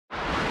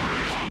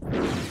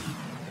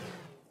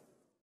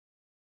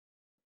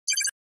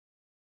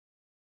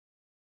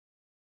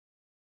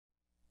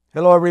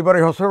Hello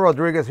everybody, Jose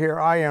Rodriguez here.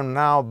 I am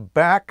now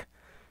back,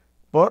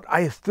 but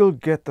I still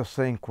get the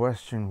same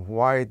question.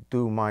 Why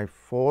do my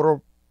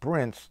photo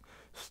prints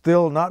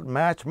still not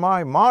match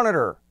my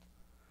monitor?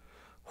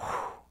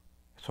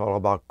 It's all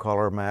about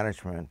color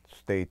management.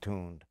 Stay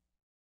tuned.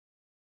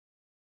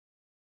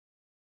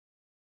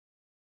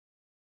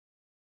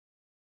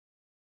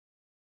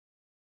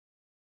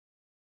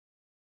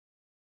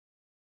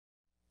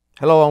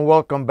 Hello and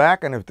welcome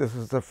back. And if this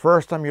is the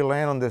first time you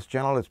land on this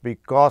channel, it's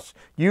because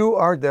you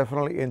are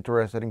definitely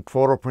interested in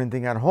photo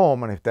printing at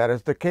home. And if that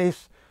is the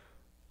case,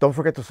 don't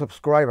forget to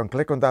subscribe and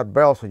click on that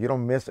bell so you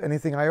don't miss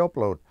anything I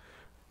upload.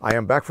 I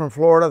am back from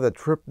Florida. The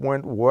trip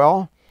went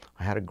well.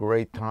 I had a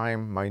great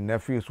time. My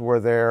nephews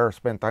were there,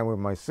 spent time with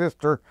my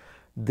sister,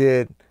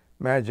 did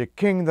Magic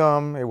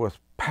Kingdom. It was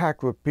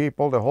packed with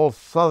people. The whole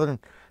southern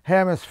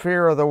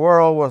hemisphere of the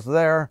world was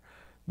there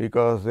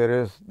because it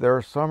is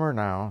their summer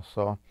now.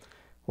 So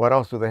what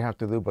else do they have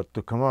to do but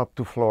to come up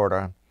to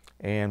Florida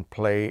and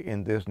play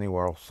in Disney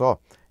World? So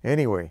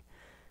anyway,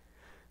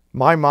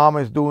 my mom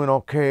is doing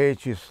okay.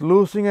 She's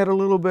losing it a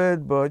little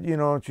bit, but you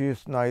know,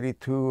 she's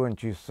 92 and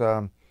she's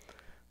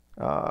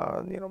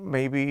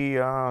maybe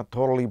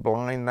totally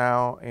blind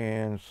now,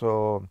 and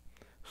so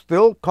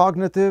still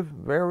cognitive.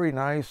 Very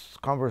nice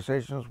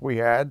conversations we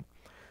had.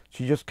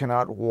 She just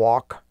cannot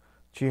walk.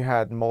 She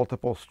had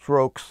multiple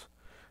strokes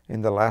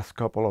in the last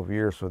couple of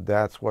years, so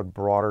that's what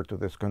brought her to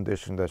this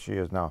condition that she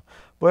is now.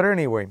 But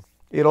anyway,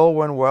 it all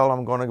went well.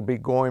 I'm going to be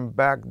going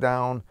back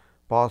down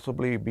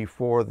possibly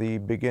before the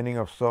beginning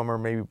of summer,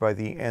 maybe by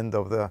the end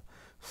of the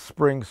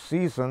spring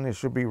season. It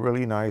should be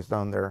really nice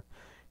down there.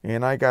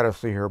 And I got to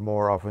see her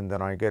more often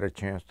than I get a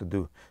chance to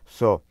do.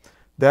 So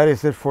that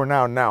is it for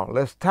now. Now,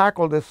 let's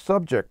tackle this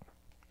subject.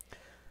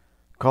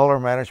 Color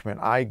management.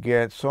 I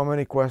get so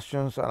many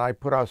questions and I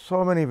put out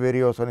so many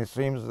videos, and it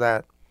seems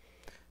that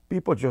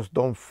people just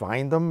don't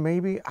find them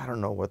maybe. I don't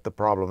know what the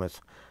problem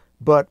is.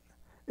 But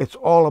it's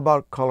all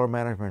about color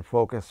management,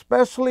 folks,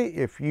 especially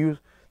if you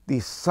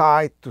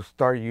decide to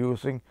start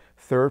using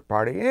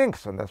third-party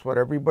inks, and that's what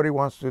everybody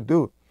wants to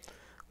do.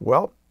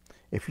 Well,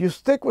 if you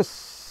stick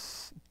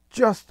with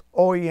just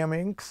OEM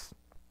inks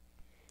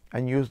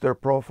and use their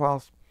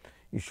profiles,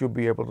 you should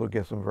be able to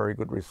get some very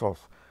good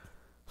results.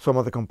 Some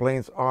of the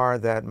complaints are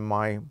that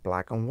my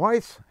black and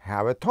whites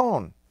have a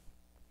tone,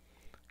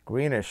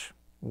 greenish,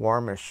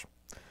 warmish.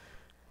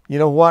 You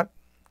know what?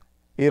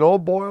 It all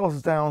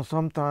boils down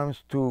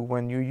sometimes to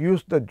when you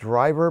use the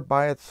driver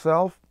by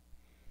itself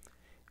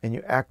and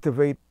you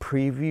activate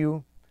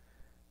preview,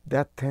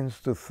 that tends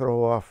to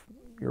throw off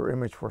your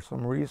image for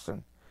some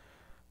reason.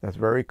 That's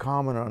very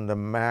common on the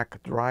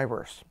Mac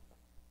drivers.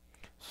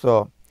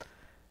 So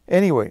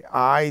anyway,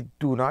 I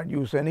do not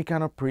use any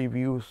kind of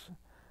previews.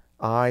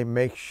 I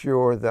make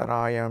sure that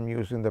I am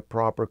using the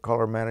proper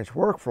color managed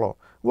workflow.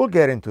 We'll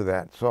get into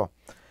that. So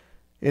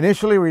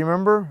initially,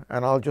 remember,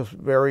 and I'll just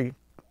very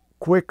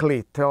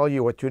quickly tell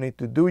you what you need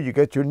to do. You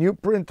get your new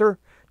printer,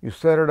 you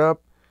set it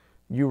up,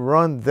 you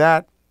run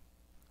that.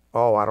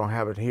 Oh, I don't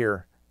have it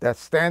here. That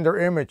standard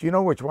image, you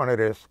know which one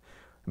it is.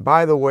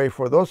 By the way,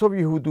 for those of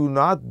you who do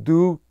not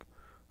do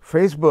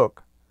Facebook,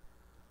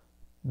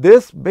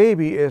 this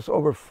baby is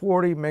over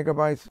 40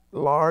 megabytes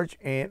large,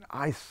 and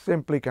I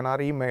simply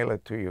cannot email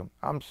it to you.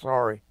 I'm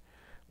sorry,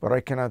 but I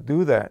cannot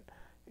do that.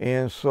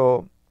 And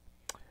so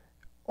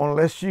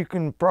unless you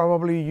can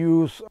probably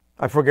use,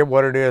 I forget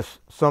what it is,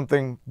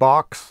 something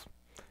box,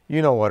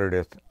 you know what it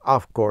is.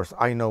 Of course,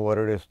 I know what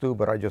it is too,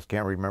 but I just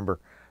can't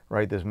remember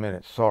right this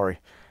minute. Sorry.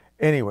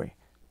 Anyway,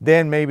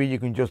 then maybe you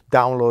can just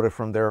download it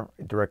from there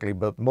directly.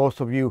 But most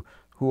of you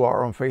who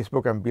are on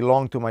Facebook and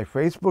belong to my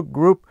Facebook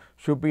group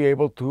should be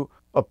able to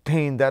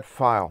obtain that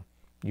file.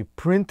 You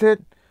print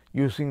it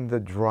using the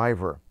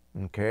driver,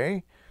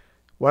 okay?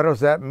 What does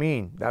that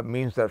mean? That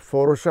means that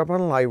Photoshop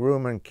and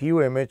Lightroom and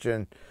QImage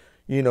and,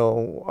 you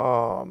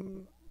know,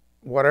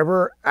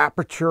 whatever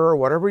aperture,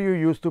 whatever you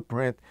use to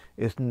print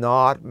is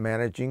not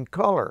managing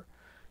color.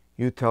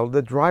 You tell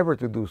the driver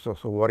to do so.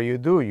 So what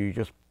do? You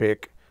just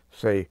pick,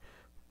 say,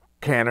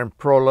 Canon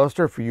Pro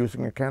Luster if you're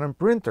using a Canon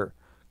printer,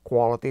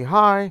 quality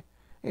high,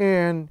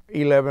 and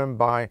 11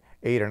 by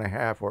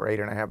 8.5 or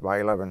 8.5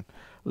 by 11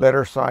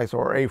 letter size,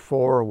 or A4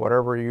 or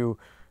whatever you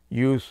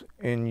use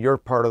in your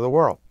part of the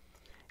world.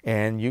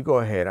 And you go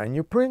ahead and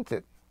you print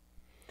it.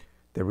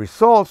 The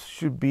results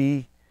should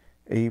be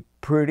a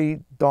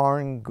pretty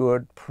darn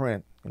good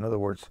print. In other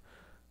words,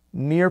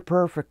 near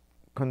perfect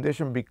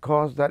condition,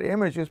 because that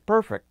image is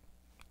perfect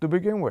to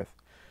begin with.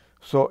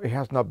 So it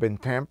has not been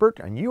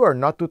tampered, and you are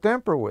not to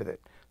tamper with it.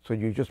 So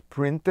you just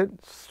print it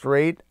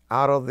straight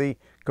out of the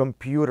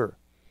computer,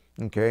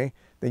 okay?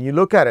 Then you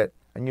look at it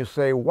and you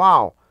say,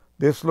 wow,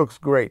 this looks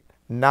great.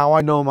 Now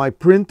I know my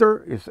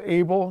printer is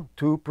able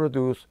to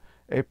produce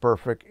a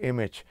perfect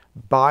image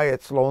by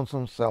its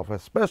lonesome self,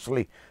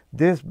 especially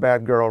this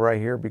bad girl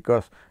right here,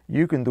 because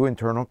you can do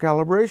internal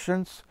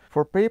calibrations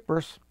for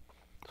papers.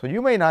 So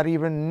you may not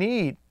even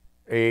need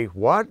a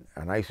what?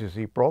 An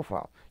ICC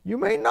profile. You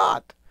may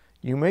not.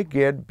 You may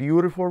get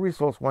beautiful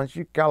results once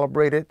you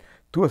calibrate it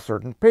to a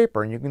certain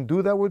paper, and you can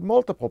do that with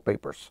multiple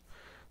papers.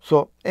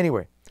 So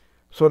anyway,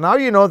 so now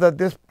you know that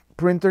this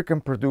printer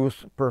can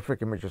produce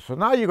perfect images. So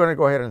now you're going to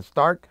go ahead and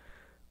start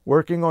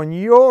working on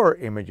your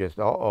images.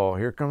 Uh-oh,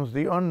 here comes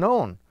the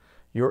unknown.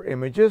 Your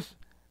images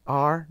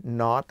are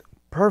not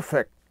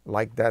perfect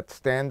like that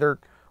standard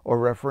or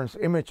reference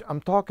image I'm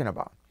talking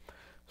about.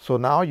 So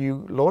now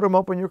you load them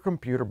up on your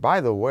computer.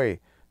 By the way,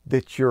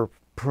 did your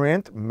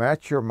print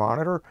match your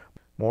monitor?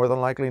 More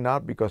than likely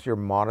not, because your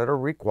monitor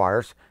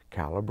requires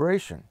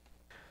calibration.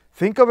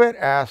 Think of it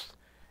as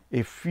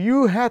if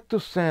you had to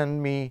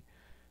send me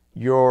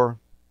your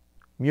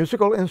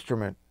musical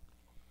instrument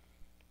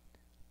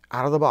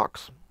out of the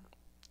box,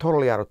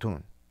 totally out of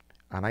tune,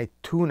 and I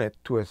tune it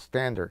to a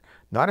standard.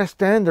 Not a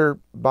standard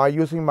by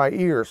using my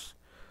ears,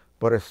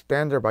 but a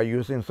standard by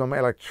using some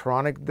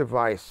electronic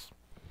device.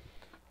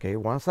 Okay,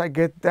 once I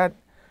get that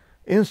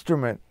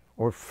instrument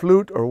or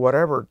flute or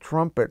whatever,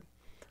 trumpet,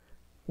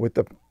 with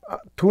the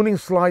tuning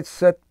slide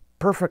set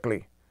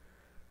perfectly,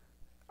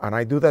 and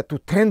I do that to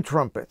 10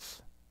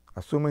 trumpets,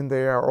 assuming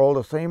they are all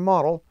the same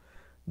model,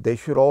 they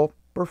should all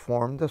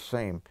perform the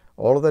same.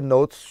 All of the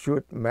notes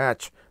should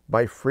match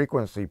by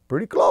frequency,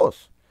 pretty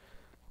close.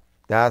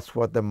 That's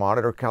what the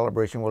monitor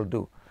calibration will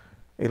do.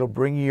 It'll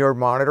bring your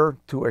monitor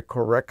to a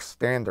correct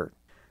standard.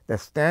 The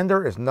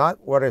standard is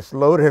not what is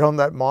loaded on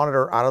that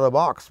monitor out of the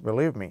box,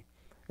 believe me.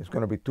 It's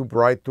going to be too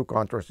bright, too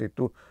contrasty,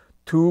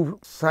 too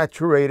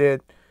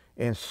saturated,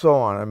 and so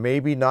on, and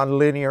maybe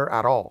non-linear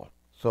at all.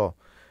 So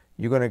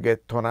you're going to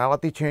get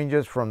tonality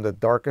changes from the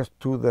darkest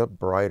to the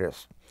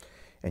brightest.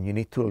 And you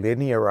need to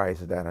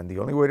linearize that, and the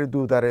only way to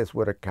do that is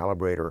with a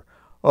calibrator.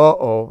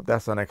 Uh-oh,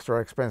 that's an extra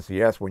expense.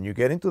 Yes, when you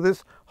get into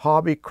this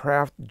hobby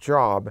craft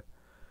job,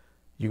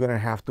 you're going to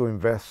have to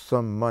invest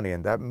some money,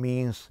 and that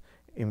means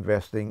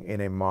investing in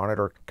a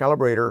monitor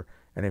calibrator.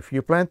 And if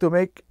you plan to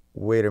make,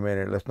 wait a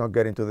minute, let's not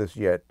get into this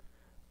yet,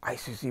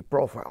 ICC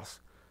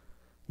profiles,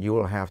 you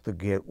will have to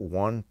get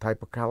one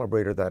type of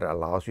calibrator that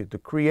allows you to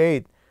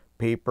create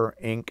paper,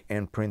 ink,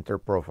 and printer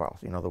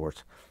profiles. In other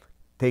words,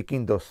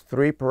 taking those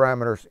three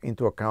parameters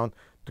into account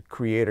to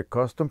create a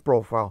custom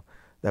profile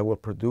that will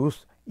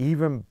produce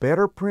even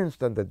better prints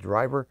than the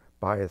driver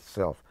by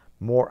itself,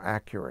 more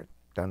accurate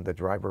than the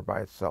driver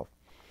by itself.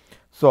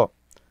 So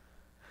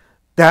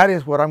that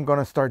is what I'm going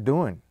to start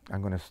doing.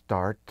 I'm going to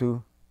start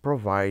to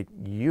provide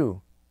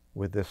you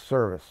with this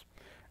service.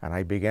 And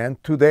I began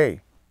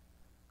today.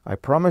 I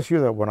promise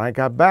you that when I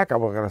got back, I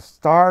was going to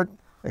start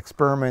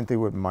experimenting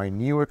with my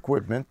new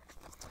equipment.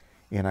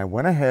 And I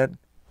went ahead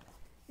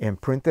and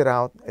printed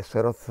out a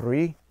set of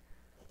 3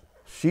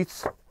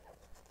 sheets,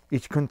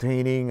 each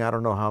containing, I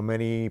don't know how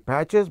many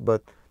patches,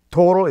 but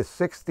total is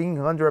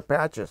 1,600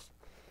 patches.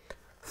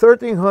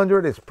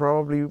 1,300 is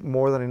probably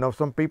more than enough.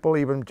 Some people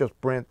even just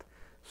print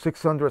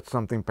 600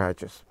 something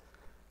patches.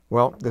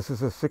 Well, this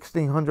is a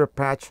 1,600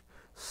 patch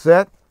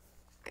set.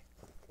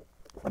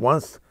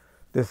 Once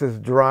this is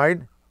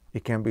dried,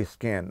 it can be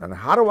scanned. And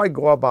how do I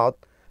go about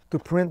to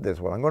print this?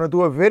 Well, I'm going to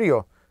do a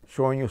video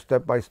showing you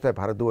step by step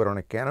how to do it on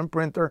a Canon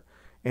printer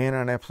and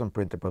an Epson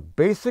printer. But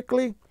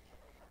basically,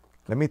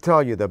 let me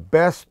tell you, the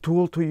best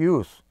tool to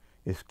use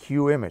is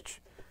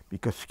Q-Image,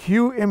 because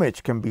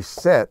Q-Image can be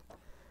set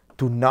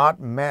to not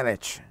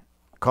manage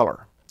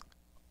color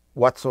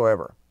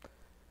whatsoever.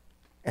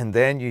 And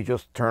then you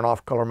just turn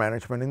off color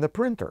management in the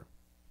printer.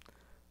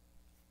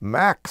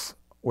 Macs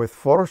with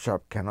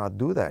Photoshop cannot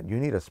do that. You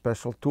need a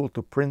special tool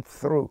to print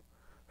through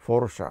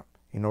Photoshop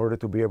in order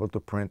to be able to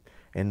print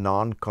a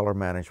non-color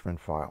management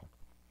file.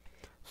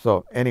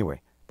 So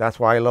anyway, that's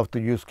why I love to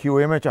use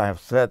Q-Image. I have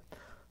set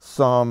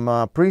some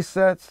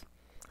presets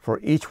for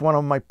each one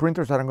of my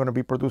printers that I'm going to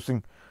be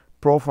producing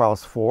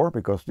profiles for,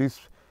 because these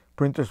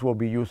printers will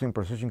be using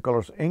Precision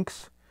Colors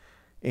inks,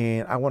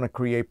 and I want to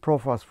create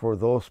profiles for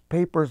those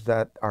papers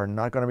that are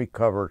not going to be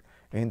covered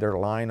in their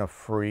line of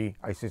free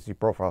ICC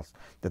profiles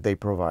that they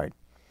provide.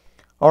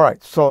 All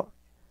right, so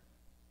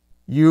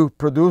you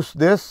produce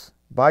this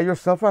by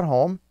yourself at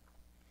home.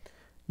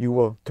 You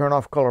will turn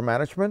off color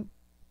management.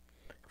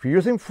 If you're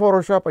using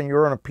Photoshop and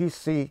you're on a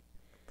PC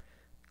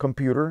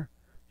computer,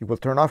 you will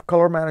turn off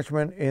color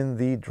management in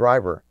the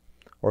driver,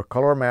 or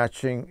color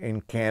matching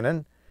in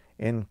Canon,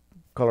 and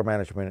color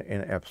management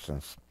in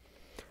Epson.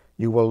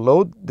 You will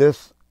load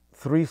this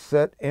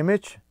 3-set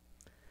image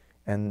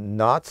and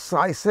not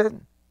size it,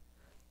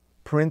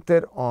 print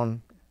it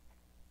on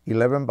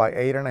 11 by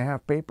 8.5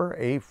 paper,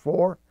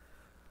 A4,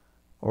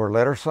 or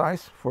letter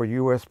size for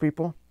US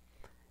people,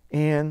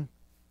 and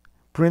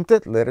print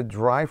it, let it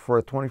dry for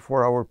a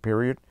 24-hour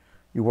period.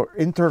 You will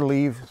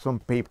interleave some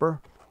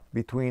paper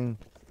between,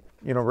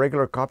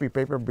 regular copy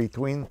paper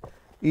between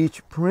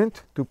each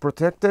print to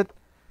protect it,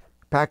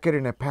 pack it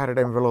in a padded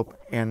envelope,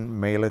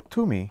 and mail it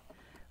to me.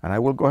 And I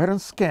will go ahead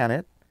and scan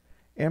it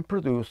and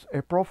produce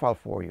a profile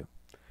for you.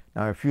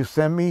 Now, if you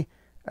send me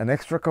an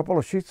extra couple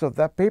of sheets of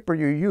that paper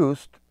you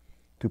used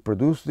to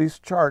produce these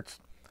charts,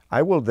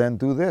 I will then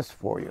do this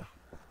for you.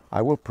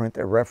 I will print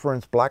a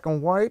reference black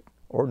and white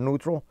or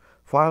neutral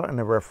file and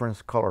a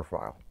reference color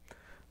file.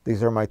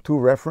 These are my two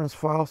reference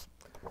files.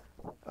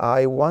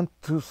 I want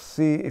to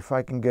see if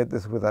I can get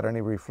this without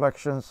any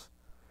reflections.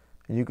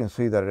 You can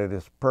see that it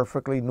is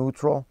perfectly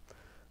neutral.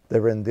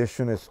 The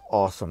rendition is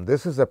awesome.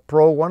 This is a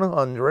Pro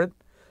 100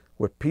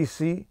 with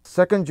PC,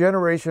 second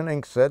generation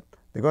ink set.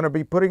 They're going to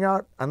be putting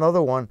out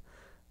another one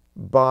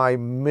by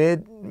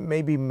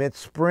maybe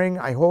mid-spring,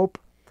 I hope.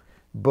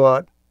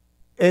 But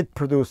it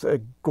produced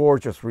a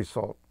gorgeous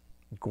result.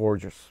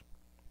 Gorgeous.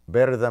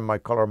 Better than my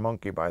Color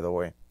Monkey, by the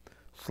way.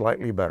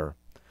 Slightly better.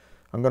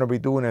 I'm going to be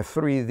doing a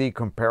 3D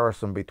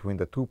comparison between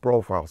the two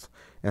profiles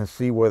and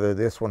see whether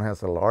this one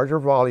has a larger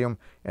volume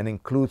and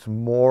includes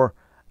more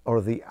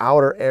or the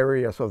outer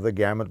areas of the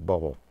gamut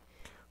bubble.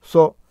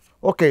 So,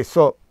 okay,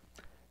 so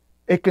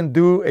it can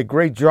do a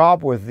great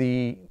job with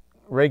the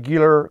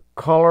regular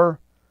color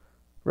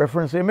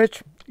reference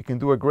image. It can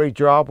do a great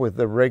job with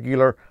the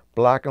regular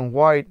black and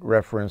white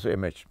reference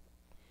image.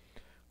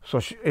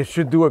 So it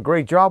should do a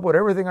great job with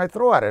everything I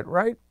throw at it,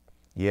 right?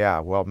 Yeah,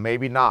 well,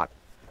 maybe not.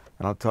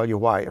 And I'll tell you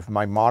why. If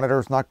my monitor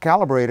is not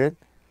calibrated,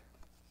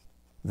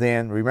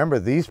 then remember,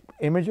 these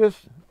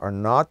images are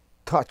not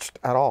touched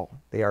at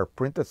all. They are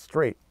printed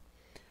straight.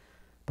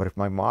 But if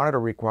my monitor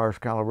requires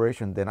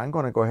calibration, then I'm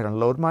going to go ahead and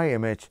load my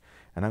image,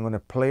 and I'm going to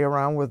play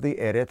around with the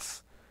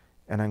edits,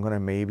 and I'm going to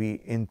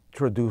maybe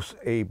introduce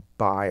a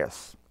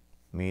bias,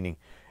 meaning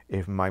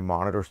if my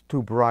monitor's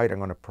too bright, I'm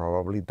going to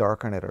probably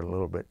darken it a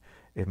little bit.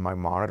 If my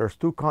monitor's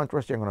too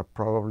contrasty, I'm going to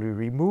probably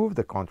remove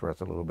the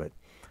contrast a little bit.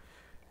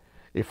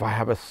 If I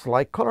have a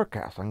slight color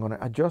cast, I'm going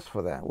to adjust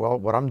for that. Well,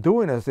 what I'm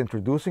doing is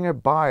introducing a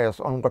bias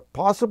on what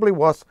possibly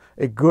was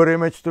a good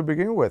image to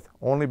begin with,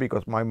 only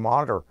because my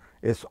monitor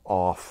is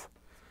off.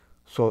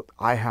 So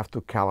I have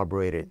to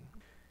calibrate it.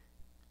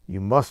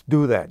 You must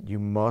do that. You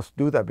must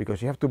do that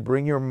because you have to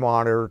bring your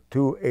monitor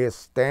to a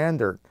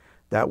standard.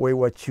 That way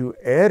what you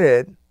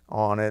edit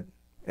on it,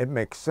 it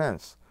makes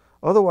sense.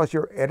 Otherwise,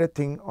 you're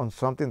editing on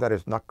something that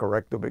is not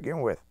correct to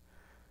begin with.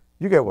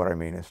 You get what I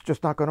mean? It's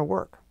just not going to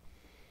work.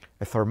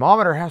 A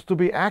thermometer has to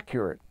be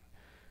accurate.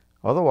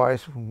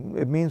 Otherwise,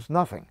 it means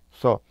nothing.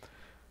 So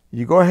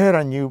you go ahead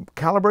and you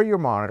calibrate your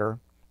monitor.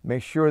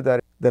 Make sure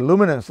that the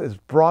luminance is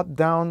brought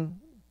down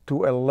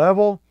to a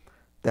level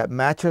that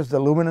matches the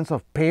luminance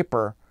of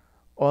paper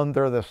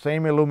under the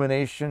same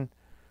illumination,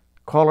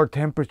 color,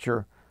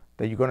 temperature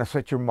that you're going to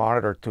set your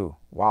monitor to.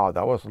 Wow,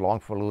 that was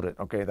long-faluted.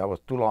 Okay, that was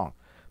too long.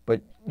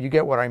 But you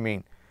get what I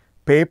mean.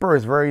 Paper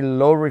is very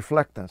low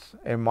reflectance.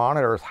 A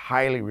monitor is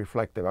highly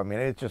reflective. I mean,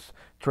 it's just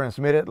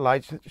transmitted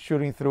light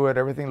shooting through it.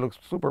 Everything looks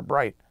super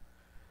bright.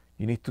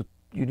 You need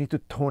to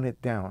tone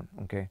it down,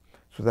 okay,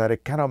 so that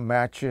it kind of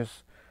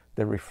matches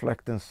the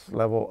reflectance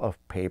level of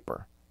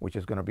paper, which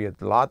is going to be a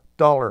lot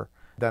duller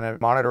than a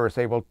monitor is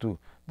able to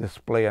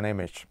display an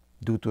image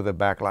due to the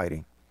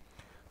backlighting.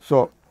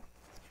 So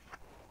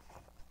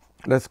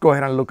let's go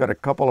ahead and look at a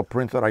couple of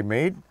prints that I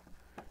made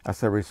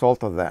as a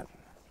result of that.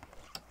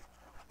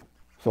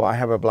 So I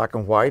have a black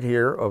and white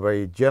here of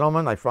a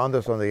gentleman. I found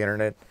this on the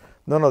internet.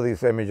 None of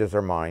these images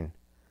are mine,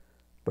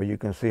 but you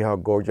can see how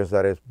gorgeous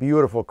that is.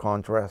 Beautiful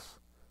contrast,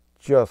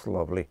 just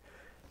lovely.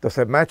 Does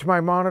it match my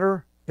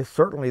monitor? It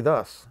certainly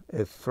does.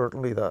 It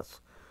certainly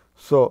does.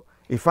 So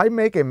if I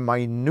make a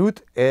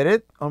minute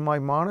edit on my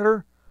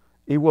monitor,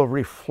 it will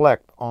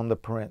reflect on the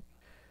print.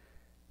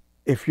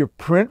 If your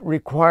print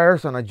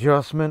requires an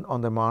adjustment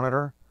on the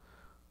monitor,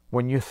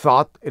 when you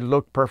thought it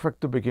looked perfect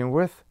to begin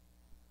with,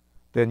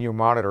 then your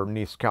monitor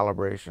needs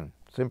calibration.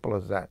 Simple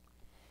as that.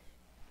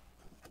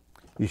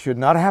 You should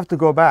not have to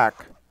go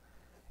back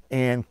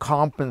and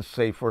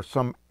compensate for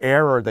some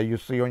error that you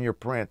see on your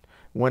print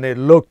when it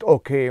looked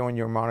okay on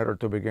your monitor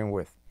to begin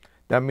with.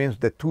 That means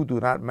the two do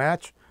not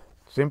match.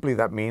 Simply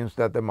that means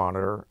that the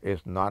monitor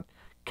is not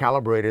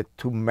calibrated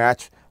to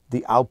match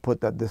the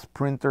output that this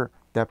printer,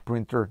 that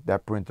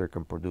printer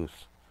can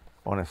produce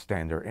on a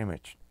standard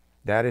image.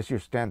 That is your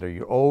standard.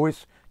 You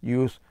always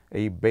use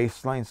a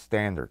baseline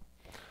standard.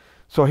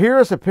 So here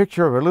is a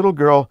picture of a little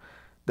girl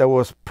that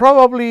was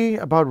probably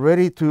about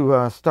ready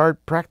to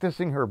start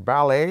practicing her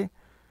ballet.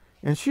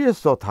 And she is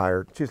so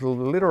tired. She's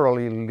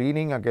literally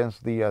leaning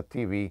against the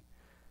TV,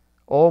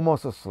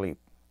 almost asleep.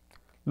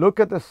 Look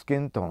at the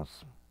skin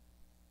tones,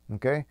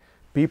 okay?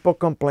 People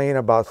complain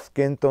about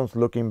skin tones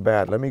looking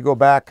bad. Let me go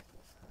back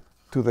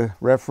to the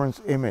reference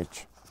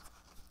image.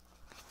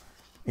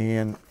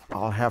 And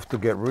I'll have to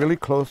get really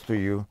close to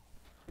you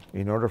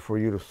in order for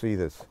you to see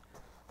this.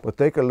 But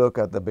take a look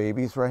at the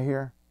babies right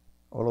here.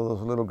 All of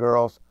those little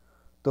girls.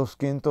 Those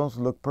skin tones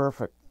look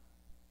perfect.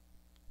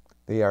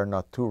 They are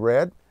not too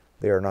red.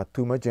 They are not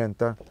too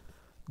magenta.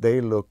 They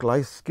look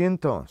like skin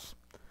tones.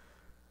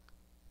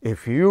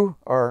 If you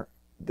are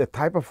the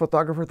type of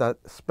photographer that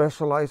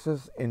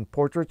specializes in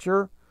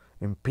portraiture,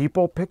 in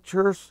people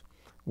pictures,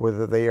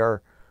 whether they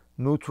are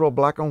neutral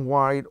black and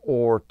white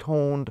or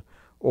toned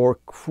or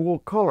full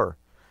color,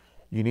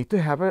 you need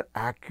to have an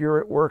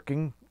accurate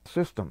working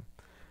system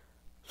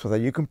so that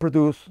you can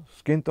produce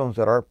skin tones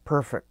that are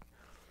perfect.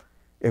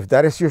 If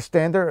that is your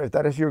standard, if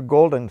that is your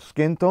goal in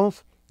skin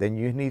tones, then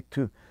you need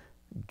to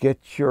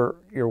get your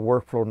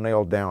workflow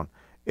nailed down.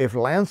 If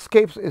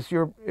landscapes is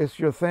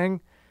your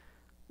thing,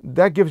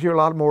 that gives you a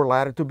lot more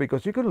latitude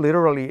because you can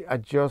literally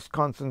adjust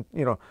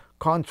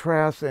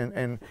contrast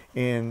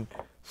and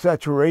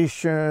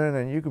saturation,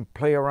 and you can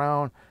play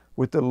around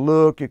with the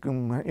look. You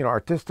can,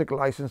 artistic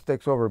license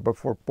takes over. But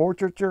for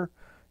portraiture,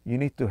 you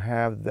need to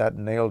have that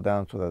nailed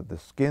down so that the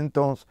skin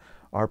tones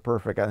are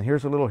perfect. And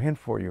here's a little hint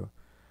for you.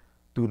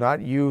 Do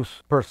not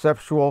use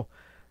perceptual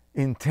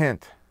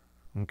intent,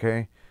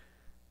 okay?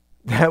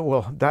 That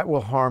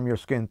will harm your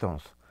skin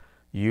tones.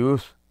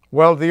 Use,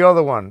 well, the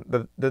other one,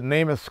 the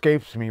name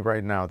escapes me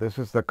right now. This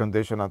is the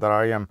condition that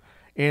I am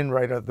in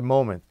right at the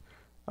moment.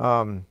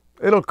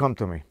 It'll come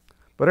to me.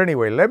 But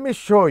anyway, let me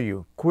show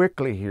you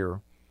quickly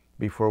here,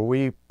 before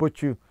we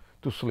put you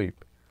to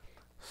sleep,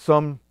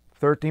 some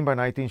 13 by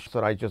 19 shots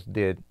that I just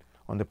did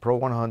on the Pro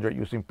 100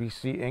 using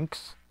PC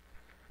inks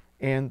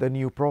and the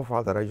new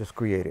profile that I just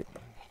created.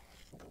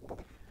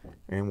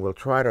 And we'll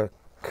try to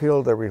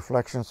kill the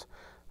reflections.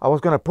 I was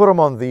going to put them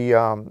on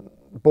the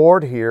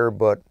board here,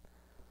 but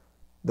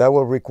that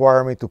will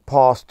require me to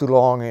pause too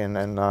long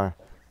and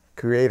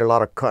create a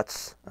lot of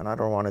cuts. And I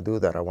don't want to do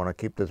that. I want to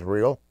keep this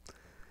real.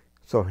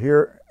 So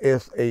here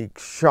is a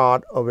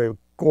shot of a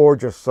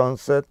gorgeous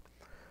sunset.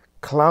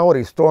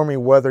 Cloudy, stormy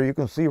weather. You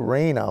can see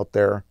rain out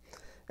there.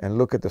 And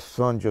look at the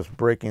sun just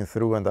breaking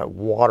through, and that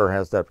water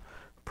has that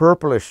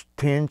purplish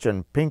tinge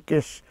and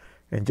pinkish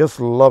and just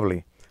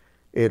lovely.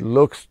 It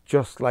looks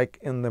just like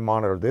in the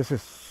monitor. This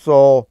is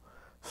so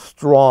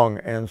strong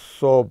and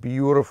so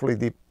beautifully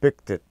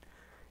depicted.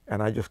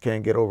 And I just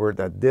can't get over it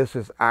that this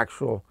is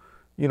actual,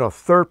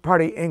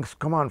 third-party inks.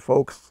 Come on,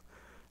 folks.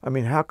 I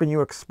mean, how can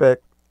you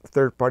expect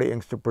third-party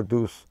inks to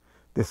produce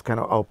this kind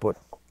of output?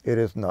 It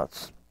is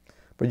nuts.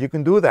 But you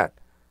can do that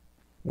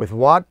with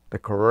what? The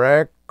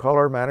correct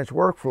color managed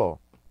workflow.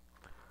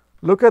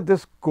 Look at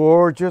this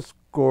gorgeous,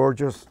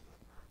 gorgeous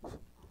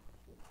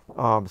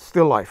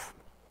still life.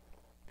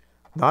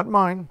 Not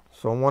mine.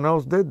 Someone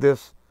else did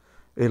this.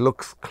 It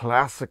looks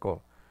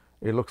classical.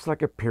 It looks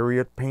like a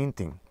period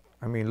painting.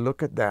 I mean,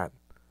 look at that.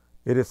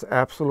 It is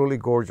absolutely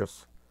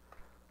gorgeous.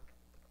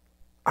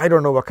 I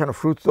don't know what kind of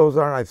fruits those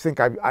are. I think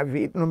I've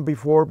eaten them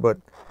before, but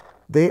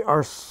they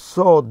are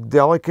so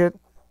delicate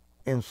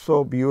and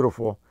so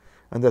beautiful.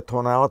 And the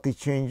tonality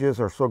changes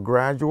are so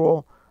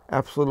gradual.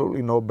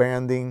 Absolutely no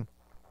banding.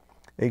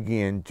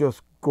 Again,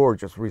 just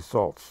gorgeous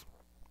results.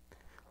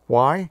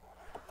 Why?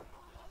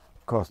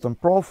 Custom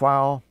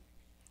profile.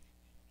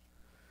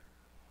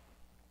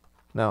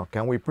 Now,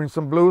 can we print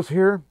some blues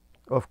here?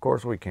 Of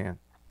course we can.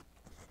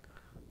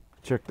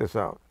 Check this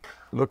out.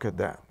 Look at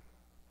that.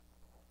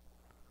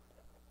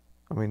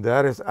 I mean,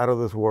 that is out of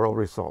this world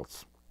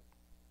results.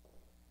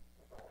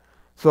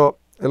 So,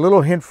 a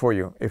little hint for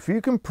you. If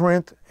you can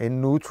print a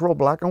neutral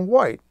black and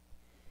white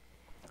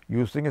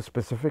using a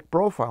specific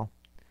profile,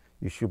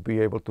 you should be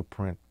able to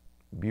print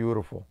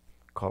beautiful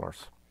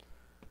colors.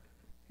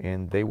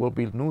 And they will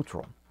be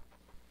neutral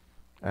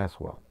as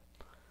well.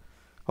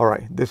 All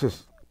right, this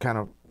is kind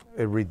of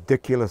a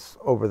ridiculous,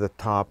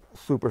 over-the-top,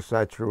 super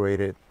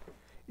saturated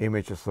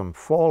image of some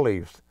fall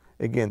leaves.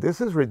 Again, this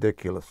is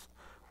ridiculous.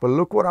 But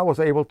look what I was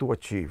able to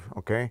achieve,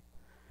 okay?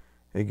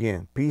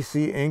 Again,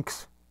 PC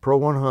Inks Pro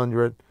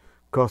 100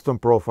 custom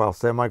profile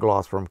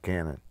semi-gloss from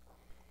Canon.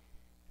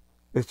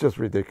 It's just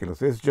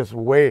ridiculous. It's just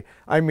way,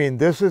 I mean,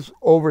 this is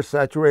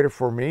oversaturated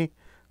for me.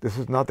 This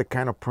is not the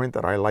kind of print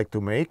that I like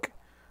to make.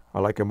 I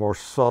like a more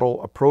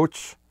subtle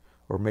approach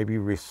or maybe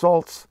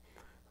results.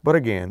 But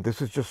again,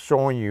 this is just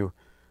showing you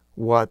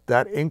what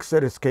that ink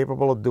set is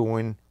capable of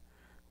doing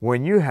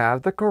when you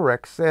have the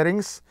correct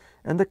settings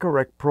and the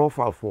correct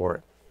profile for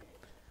it.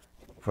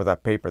 For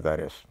that paper, that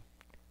is.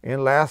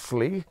 And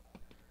lastly,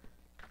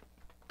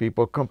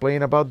 people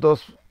complain about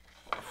those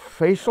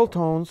facial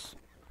tones.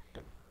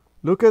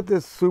 Look at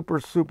this super,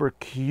 super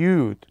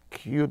cute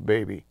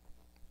baby.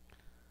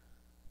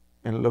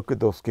 And look at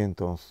those skin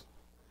tones.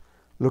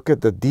 Look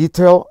at the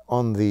detail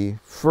on the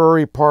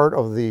furry part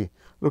of the,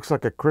 looks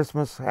like a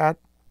Christmas hat.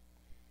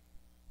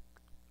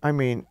 I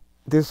mean,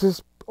 this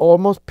is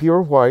almost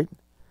pure white.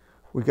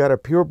 We got a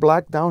pure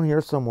black down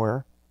here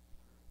somewhere.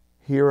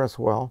 Here as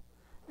well.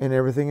 And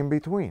everything in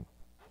between.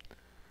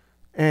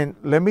 And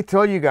let me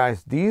tell you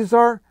guys, these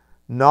are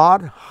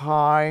not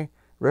high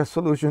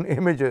resolution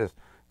images.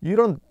 You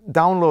don't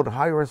download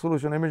high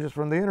resolution images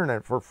from the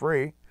internet for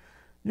free.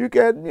 You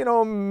get,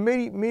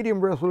 medium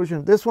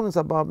resolution. This one is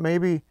about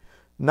maybe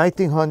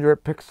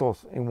 1900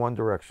 pixels in one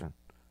direction.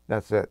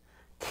 That's it.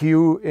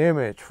 Q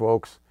image,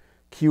 folks.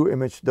 Q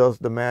image does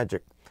the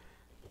magic.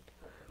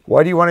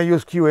 Why do you want to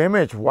use Q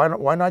image?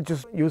 Why not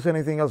just use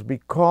anything else?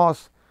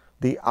 Because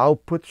the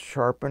output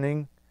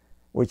sharpening,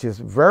 which is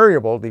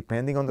variable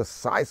depending on the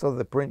size of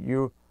the print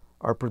you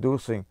are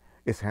producing,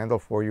 is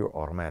handled for you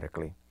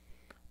automatically.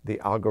 The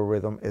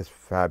algorithm is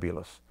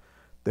fabulous.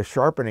 The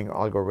sharpening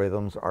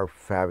algorithms are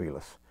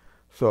fabulous.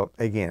 So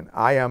again,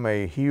 I am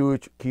a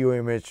huge Q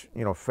image,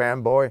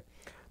 fanboy.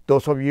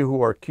 Those of you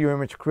who are Q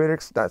image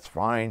critics, that's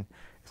fine.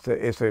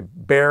 It's a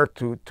bear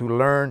to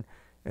learn.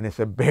 and it's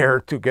a bear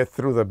to get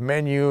through the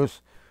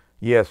menus.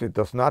 Yes, it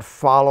does not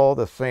follow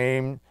the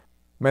same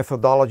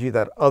methodology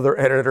that other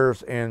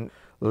editors and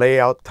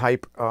layout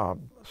type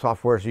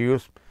softwares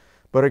use.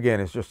 But again,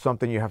 it's just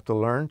something you have to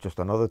learn, just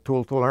another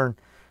tool to learn.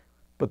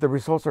 But the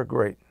results are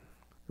great.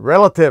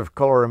 Relative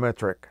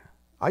colorimetric.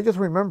 I just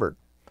remembered.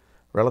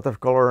 Relative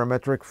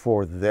colorimetric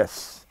for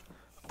this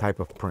type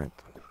of print.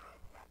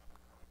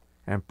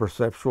 And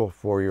perceptual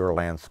for your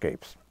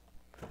landscapes.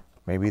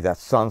 Maybe that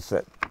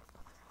sunset.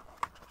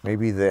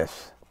 Maybe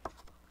this.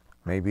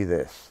 Maybe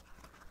this.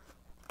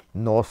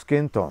 No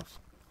skin tones.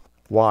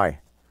 Why?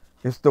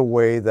 It's the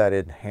way that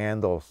it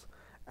handles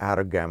out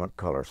of gamut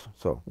colors.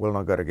 So we're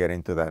not going to get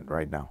into that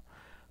right now.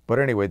 But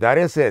anyway, that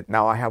is it.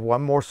 Now I have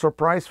one more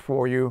surprise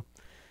for you.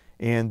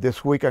 And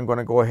this week I'm going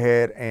to go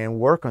ahead and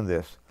work on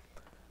this.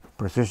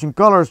 Precision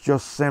Colors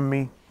just sent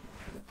me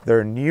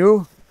their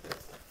new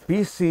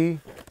PC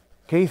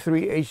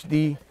K3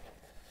 HD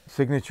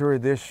Signature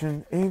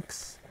Edition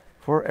inks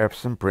for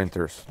Epson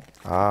printers.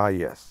 Ah,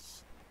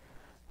 yes.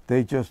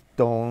 They just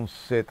don't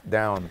sit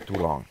down too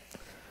long.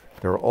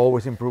 They're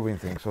always improving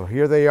things. So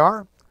here they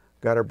are.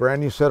 Got a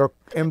brand new set of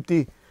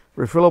empty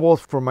refillables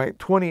for my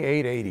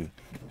 2880.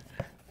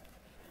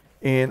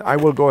 And I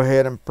will go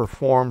ahead and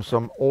perform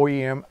some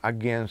OEM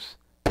against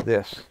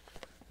this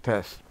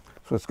test.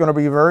 So it's going to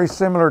be very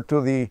similar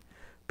to the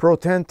Pro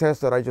 10 test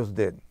that I just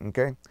did,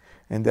 okay?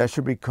 And that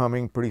should be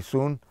coming pretty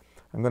soon.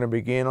 I'm going to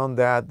begin on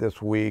that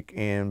this week,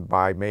 and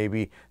by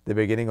maybe the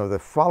beginning of the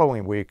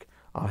following week,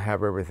 I'll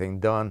have everything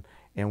done,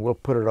 and we'll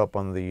put it up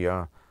on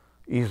the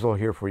easel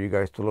here for you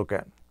guys to look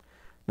at.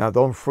 Now,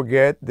 don't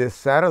forget, this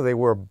Saturday,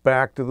 we're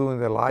back to doing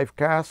the live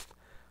cast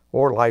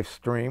or live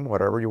stream,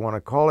 whatever you want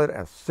to call it,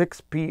 at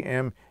 6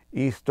 p.m.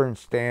 Eastern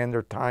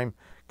Standard Time.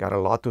 Got a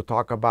lot to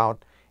talk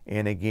about.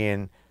 And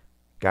again,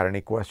 got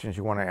any questions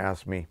you want to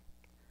ask me?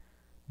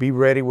 Be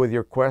ready with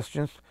your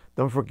questions.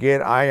 Don't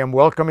forget, I am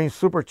welcoming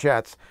super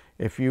chats.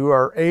 If you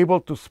are able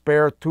to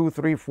spare $2,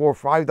 $3,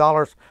 $4,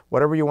 $5,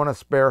 whatever you want to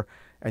spare,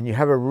 and you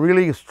have a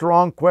really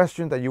strong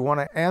question that you want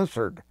to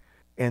answer,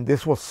 and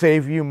this will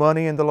save you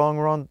money in the long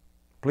run,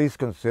 please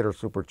consider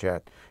super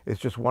chat. It's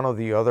just one of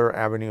the other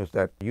avenues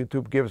that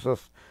YouTube gives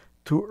us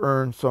to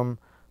earn some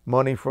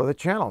money for the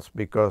channels,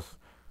 because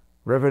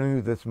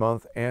revenue this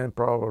month and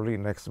probably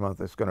next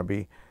month is going to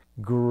be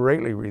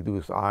greatly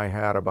reduced. I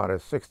had about a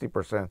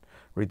 60%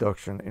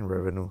 reduction in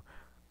revenue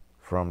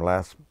from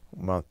last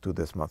month to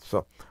this month.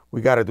 So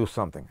we got to do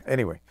something.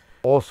 Anyway,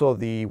 also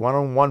the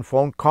one-on-one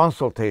phone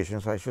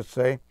consultations, I should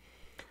say,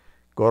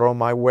 go to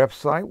my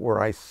website where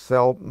I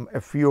sell a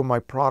few of my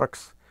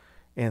products,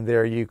 and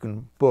there you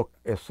can book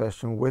a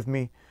session with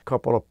me. A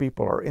couple of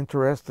people are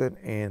interested,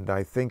 and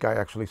I think I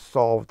actually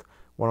solved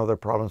one of their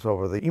problems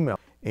over the email,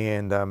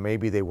 and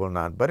maybe they will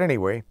not. But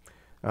anyway,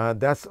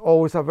 that's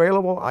always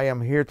available. I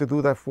am here to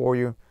do that for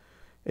you.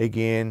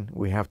 Again,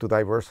 we have to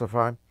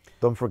diversify.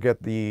 Don't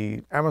forget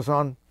the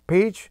Amazon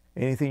page.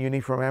 Anything you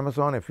need from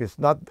Amazon, if it's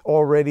not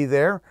already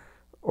there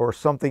or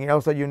something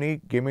else that you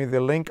need, give me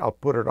the link. I'll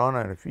put it on,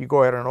 and if you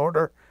go ahead and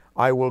order,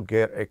 I will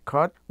get a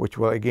cut, which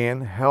will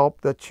again help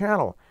the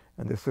channel.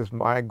 And this is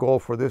my goal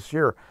for this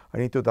year. I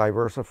need to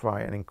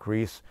diversify and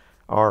increase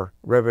our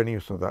revenue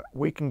so that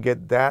we can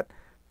get that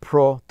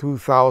Pro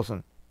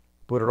 2000.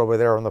 Put it over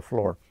there on the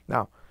floor.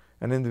 Now,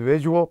 an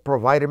individual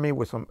provided me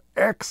with some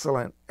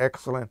excellent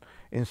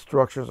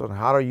instructions on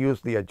how to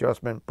use the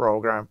adjustment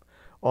program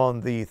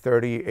on the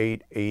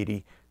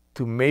 3880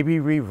 to maybe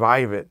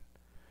revive it.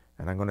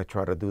 And I'm going to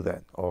try to do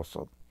that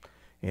also.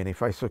 And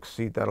if I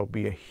succeed, that'll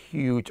be a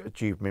huge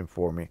achievement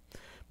for me,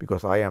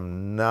 because I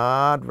am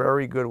not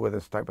very good with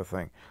this type of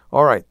thing.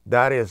 All right,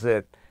 that is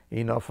it.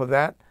 Enough of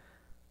that.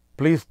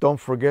 Please don't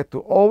forget to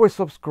always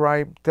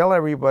subscribe, tell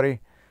everybody,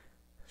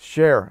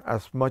 share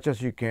as much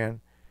as you can,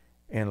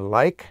 and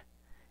like.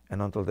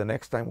 And until the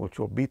next time, which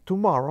will be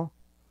tomorrow.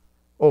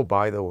 Oh,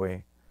 by the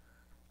way,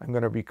 I'm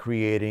going to be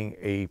creating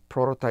a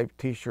prototype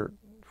t-shirt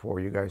for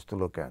you guys to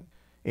look at.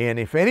 And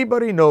if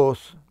anybody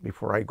knows,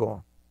 before I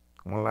go,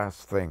 one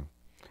last thing.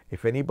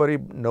 If anybody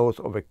knows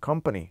of a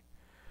company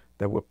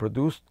that will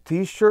produce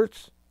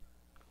t-shirts,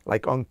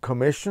 like on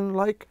commission,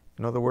 like,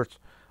 in other words,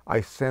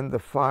 I send the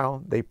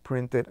file, they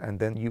print it, and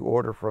then you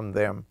order from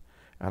them,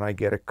 and I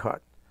get a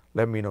cut.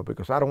 Let me know,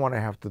 because I don't want to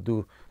have to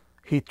do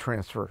heat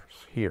transfers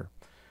here.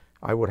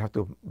 I would have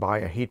to buy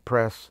a heat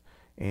press,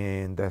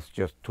 and that's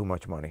just too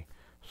much money.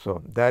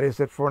 So that is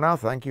it for now.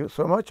 Thank you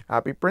so much.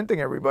 Happy printing,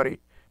 everybody.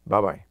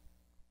 Bye-bye.